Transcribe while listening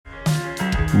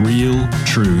Real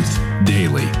Truth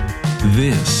Daily.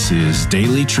 This is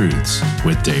Daily Truths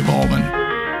with Dave Ahlman.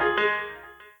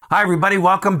 Hi, everybody.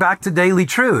 Welcome back to Daily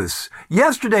Truths.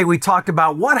 Yesterday, we talked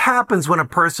about what happens when a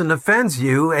person offends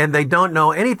you and they don't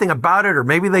know anything about it, or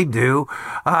maybe they do.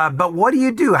 But what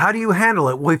do? How do you handle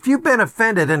it? Well, if you've been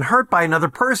offended and hurt by another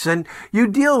person, you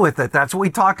deal with it. That's what we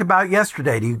talked about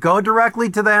yesterday. You go directly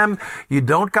to them. You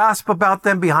don't gossip about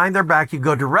them behind their back. You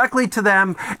go directly to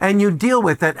them and you deal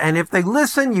with it. And if they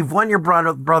listen, you've won your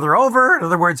brother over. In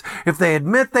other words, if they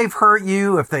admit they've hurt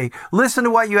you, if they listen to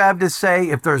what you have to say,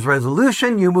 if there's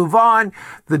resolution, you move on,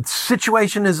 the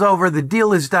situation is over, the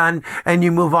deal is done, and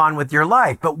you move on with your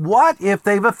life. But what if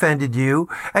they've offended you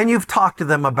and you've talked to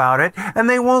them about it and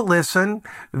they won't listen,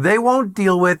 they won't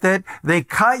deal with it, they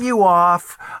cut you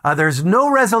off, there's no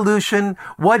resolution?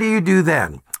 What do you do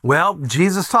then? Well,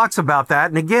 Jesus talks about that.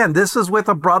 And again, this is with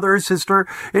a brother or sister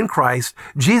in Christ.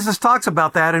 Jesus talks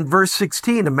about that in verse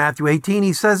 16 of Matthew 18.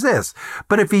 He says this,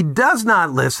 "But if he does not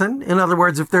listen," in other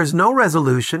words, if there's no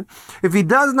resolution, "if he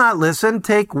does not listen,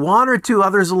 take one or two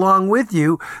others along with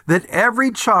you, that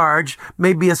every charge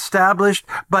may be established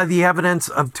by the evidence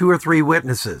of two or three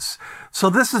witnesses." So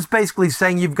this is basically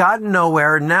saying you've gotten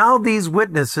nowhere. Now these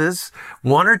witnesses,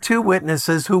 one or two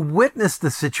witnesses who witnessed the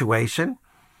situation,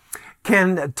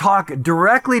 can talk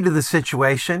directly to the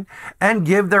situation and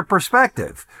give their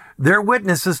perspective. They're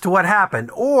witnesses to what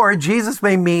happened. Or Jesus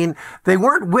may mean they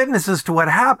weren't witnesses to what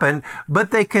happened,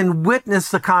 but they can witness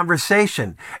the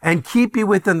conversation and keep you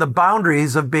within the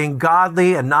boundaries of being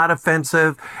godly and not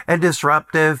offensive and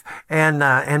disruptive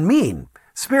and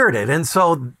mean-spirited. And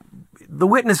so the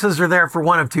witnesses are there for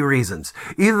one of two reasons.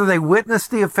 Either they witness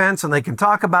the offense and they can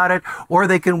talk about it, or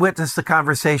they can witness the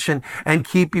conversation and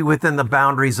keep you within the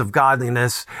boundaries of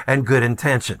godliness and good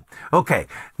intention. Okay,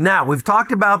 now we've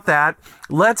talked about that.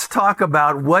 Let's talk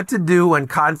about what to do when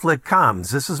conflict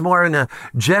comes. This is more in a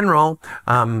general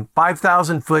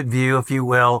 5,000-foot view, if you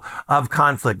will, of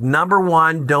conflict. Number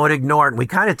one, don't ignore it. We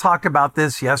kind of talked about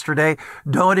this yesterday.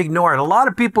 Don't ignore it. A lot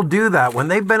of people do that. When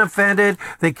they've been offended,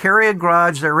 they carry a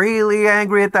grudge, they're really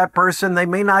angry at that person. They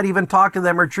may not even talk to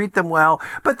them or treat them well,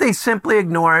 but they simply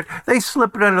ignore it. They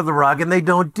slip it under the rug and they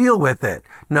don't deal with it.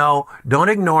 No, don't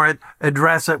ignore it.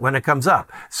 Address it when it comes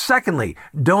up. Secondly,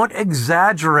 don't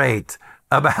exaggerate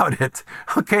about it.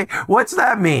 Okay, what's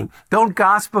that mean? Don't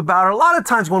gossip about it. A lot of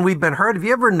times when we've been hurt, have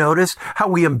you ever noticed how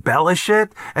we embellish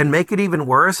it and make it even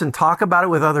worse and talk about it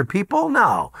with other people?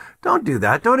 No, don't do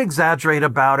that. Don't exaggerate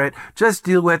about it. Just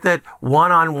deal with it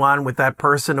one-on-one with that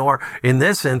person, or in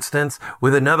this instance,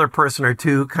 with another person or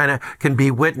two kind of can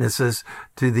be witnesses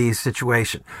to the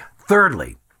situation.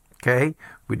 Thirdly, okay,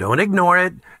 we don't ignore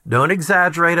it. Don't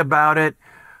exaggerate about it.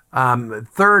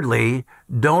 Thirdly,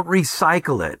 don't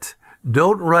recycle it.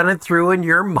 Don't run it through in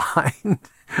your mind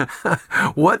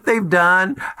what they've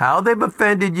done, how they've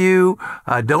offended you.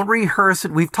 Don't rehearse it.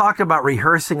 We've talked about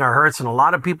rehearsing our hurts, and a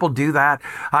lot of people do that.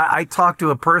 I talked to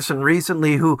a person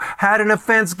recently who had an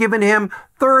offense given him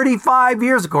 35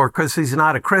 years ago, because he's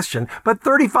not a Christian, but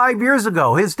 35 years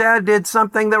ago, his dad did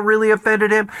something that really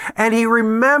offended him, and he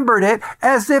remembered it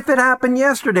as if it happened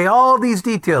yesterday. All these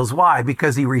details. Why?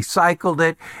 Because he recycled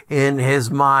it in his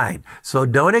mind. So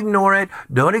don't ignore it.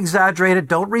 Don't exaggerate it.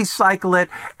 Don't recycle it.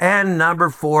 And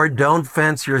number four, don't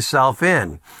fence yourself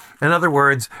in. In other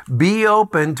words, be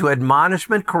open to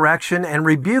admonishment, correction, and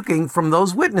rebuking from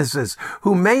those witnesses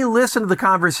who may listen to the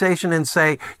conversation and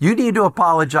say, you need to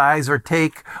apologize or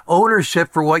take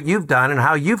ownership for what you've done and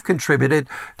how you've contributed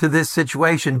to this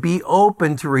situation. Be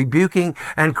open to rebuking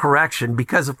and correction,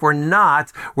 because if we're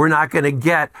not going to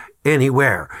get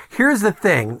anywhere. Here's the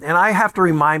thing, and I have to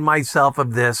remind myself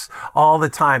of this all the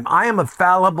time. I am a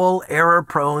fallible,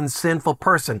 error-prone, sinful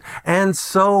person, and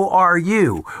so are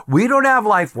you. We don't have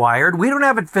life wired. We don't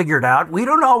have it figured out. We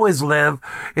don't always live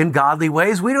in godly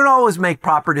ways. We don't always make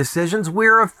proper decisions.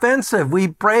 We're offensive. We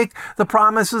break the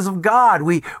promises of God.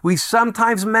 We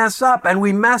sometimes mess up, and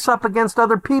we mess up against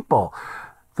other people.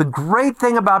 The great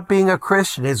thing about being a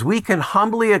Christian is we can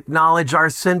humbly acknowledge our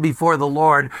sin before the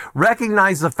Lord,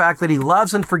 recognize the fact that He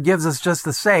loves and forgives us just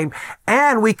the same,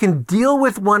 and we can deal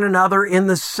with one another in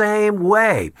the same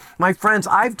way. My friends,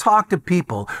 I've talked to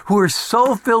people who are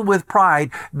so filled with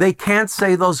pride, they can't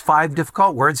say those 5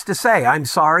 difficult words to say. I'm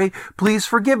sorry, please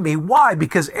forgive me. Why?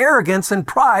 Because arrogance and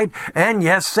pride, and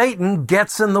yes, Satan,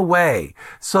 gets in the way.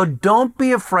 So don't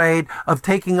be afraid of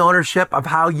taking ownership of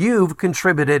how you've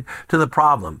contributed to the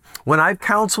problem. problem. When I've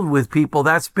counseled with people,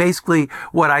 that's basically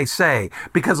what I say.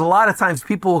 Because a lot of times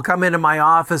people will come into my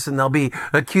office and they'll be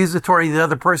accusatory of the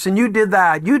other person. You did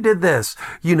that. You did this.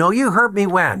 You know, you hurt me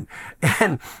when.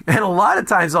 And a lot of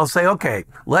times I'll say, okay,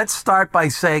 let's start by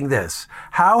saying this.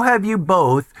 How have you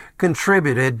both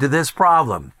contributed to this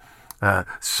problem?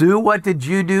 Sue, what did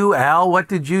you do? Al, what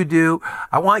did you do?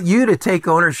 I want you to take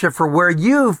ownership for where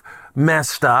you've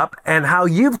messed up and how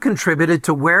you've contributed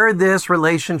to where this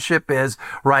relationship is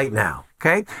right now.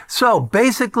 Okay? So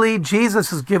basically, Jesus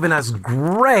has given us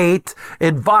great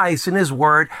advice in his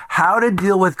word how to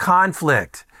deal with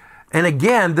conflict. And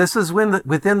again, this is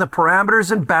within the parameters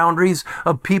and boundaries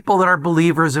of people that are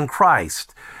believers in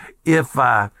Christ. If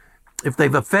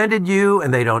they've offended you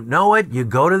and they don't know it, you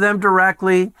go to them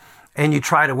directly and you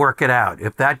try to work it out.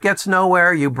 If that gets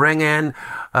nowhere, you bring in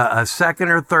a second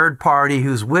or third party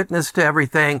who's witness to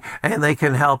everything, and they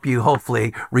can help you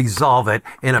hopefully resolve it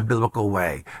in a biblical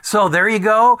way. So there you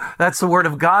go. That's the Word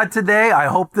of God today. I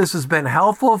hope this has been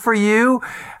helpful for you.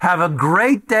 Have a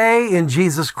great day in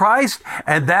Jesus Christ,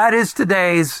 and that is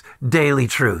today's Daily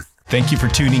Truth. Thank you for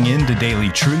tuning in to Daily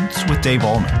Truths with Dave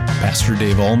Allman. Pastor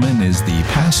Dave Allman is the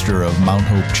pastor of Mount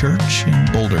Hope Church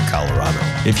in Boulder, Colorado.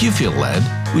 If you feel led,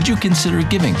 would you consider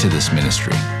giving to this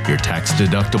ministry? Your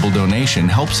tax-deductible donation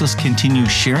helps us continue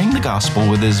sharing the gospel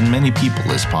with as many people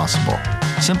as possible.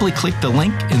 Simply click the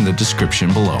link in the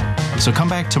description below. So come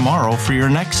back tomorrow for your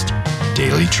next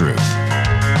Daily Truth.